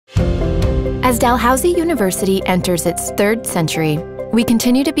As Dalhousie University enters its third century, we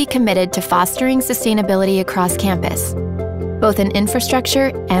continue to be committed to fostering sustainability across campus, both in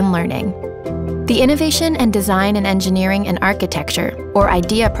infrastructure and learning. The Innovation and Design and Engineering and Architecture, or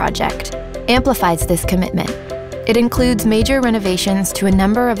IDEA project, amplifies this commitment. It includes major renovations to a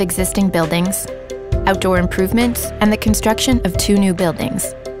number of existing buildings, outdoor improvements, and the construction of 2 new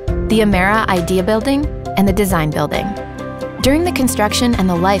buildings, the Amera IDEA Building and the Design Building. During the construction and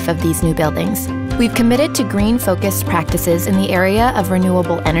the life of these new buildings, we've committed to green-focused practices in the area of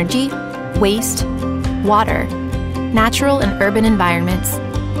renewable energy, waste, water, natural and urban environments,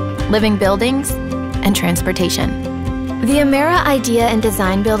 living buildings, and transportation. The Amera IDEA and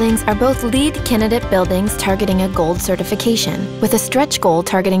Design buildings are both lead candidate buildings targeting a gold certification, with a stretch goal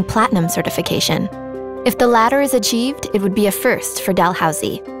targeting platinum certification. If the latter is achieved, it would be a first for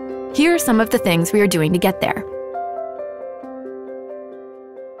Dalhousie. Here are some of the things we are doing to get there.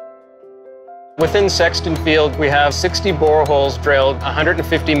 Within Sexton Field, we have 60 boreholes drilled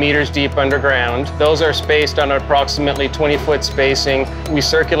 150 meters deep underground. Those are spaced on approximately 20-foot spacing. We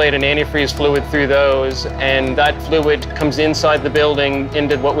circulate an antifreeze fluid through those, and that fluid comes inside the building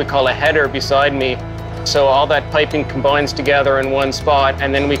into what we call a header beside me. So all that piping combines together in one spot,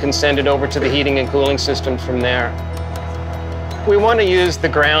 and then we can send it over to the heating and cooling systems from there. We want to use the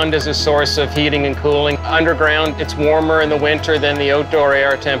ground as a source of heating and cooling. Underground, it's warmer in the winter than the outdoor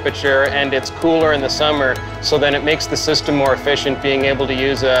air temperature, and it's cooler in the summer, so then it makes the system more efficient, being able to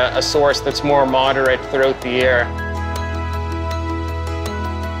use a source that's more moderate throughout the year.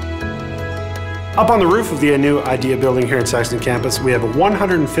 Up on the roof of the new IDEA building here in Sexton campus, we have a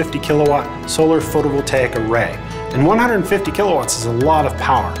 150 kilowatt solar photovoltaic array. And 150 kilowatts is a lot of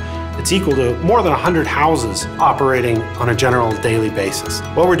power. It's equal to more than 100 houses operating on a general daily basis.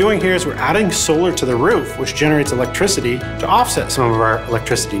 What we're doing here is we're adding solar to the roof, which generates electricity to offset some of our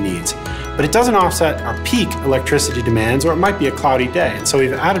electricity needs. But it doesn't offset our peak electricity demands, or it might be a cloudy day. And so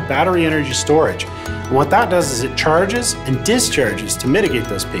we've added battery energy storage. And what that does is it charges and discharges to mitigate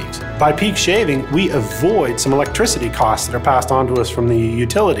those peaks. By peak shaving, we avoid some electricity costs that are passed on to us from the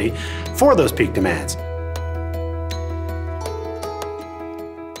utility for those peak demands.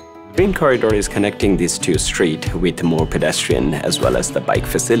 Green Corridor is connecting these 2 streets with more pedestrian as well as the bike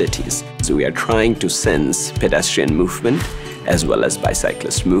facilities. So we are trying to sense pedestrian movement as well as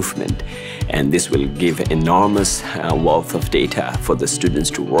bicyclist movement. And this will give enormous wealth of data for the students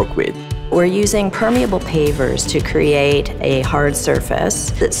to work with. We're using permeable pavers to create a hard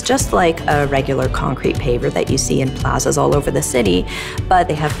surface that's just like a regular concrete paver that you see in plazas all over the city, but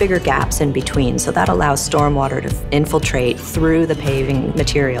they have bigger gaps in between, so that allows stormwater to infiltrate through the paving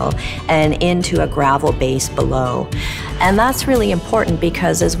material and into a gravel base below. And that's really important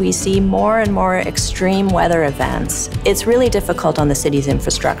because as we see more and more extreme weather events, it's really difficult on the city's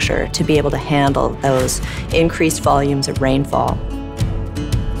infrastructure to be able to handle those increased volumes of rainfall.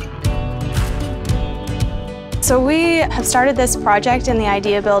 So we have started this project in the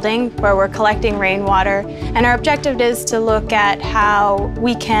IDEA building where we're collecting rainwater, and our objective is to look at how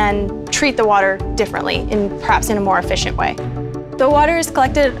we can treat the water differently, perhaps in a more efficient way. The water is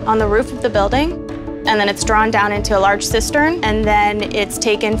collected on the roof of the building, and then it's drawn down into a large cistern, and then it's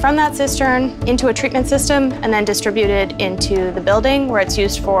taken from that cistern into a treatment system and then distributed into the building where it's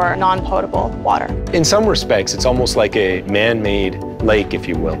used for non-potable water. In some respects, it's almost like a man-made lake, if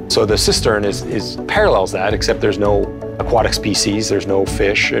you will. So the cistern parallels that, except there's no aquatic species, there's no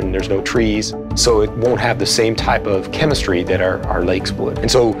fish, and there's no trees. So it won't have the same type of chemistry that our lakes would. And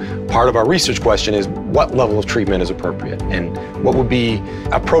so part of our research question is what level of treatment is appropriate, and what would be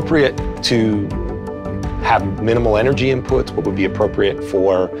appropriate to have minimal energy inputs, what would be appropriate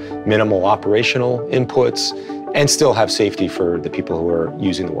for minimal operational inputs, and still have safety for the people who are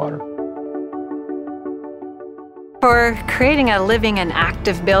using the water. For creating a living and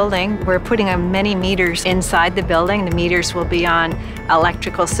active building, we're putting many meters inside the building. The meters will be on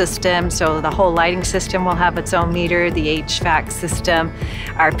electrical systems, so the whole lighting system will have its own meter, the HVAC system,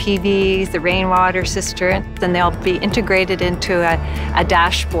 our PVs, the rainwater cistern, and they'll be integrated into a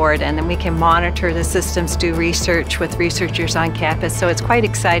dashboard, and then we can monitor the systems, do research with researchers on campus. So it's quite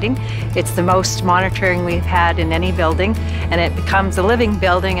exciting. It's the most monitoring we've had in any building, and it becomes a living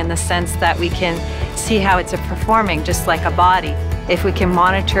building in the sense that we can see how it's performing just like a body. If we can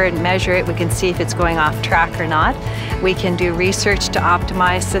monitor and measure it, we can see if it's going off track or not. We can do research to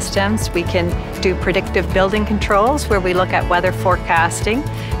optimize systems. We can do predictive building controls where we look at weather forecasting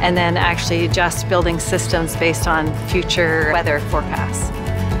and then actually adjust building systems based on future weather forecasts.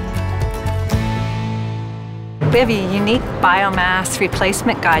 We have a unique biomass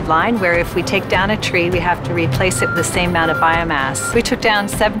replacement guideline where if we take down a tree, we have to replace it with the same amount of biomass. We took down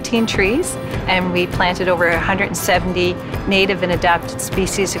 17 trees and we planted over 170 native and adapted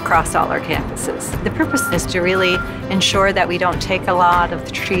species across all our campuses. The purpose is to really ensure that we don't take a lot of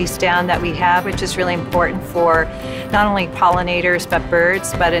the trees down that we have, which is really important for not only pollinators but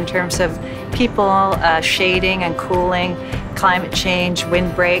birds, but in terms of people, shading and cooling, climate change,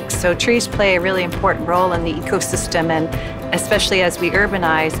 windbreaks. So trees play a really important role in the ecosystem, and especially as we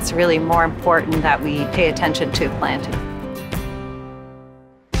urbanize, it's really more important that we pay attention to planting.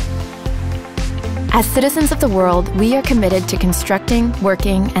 As citizens of the world, we are committed to constructing,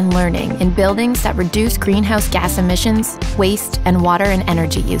 working, and learning in buildings that reduce greenhouse gas emissions, waste, and water and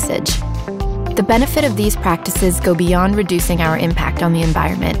energy usage. The benefit of these practices go beyond reducing our impact on the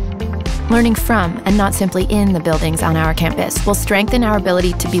environment. Learning from, and not simply in, the buildings on our campus will strengthen our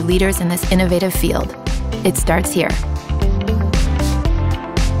ability to be leaders in this innovative field. It starts here.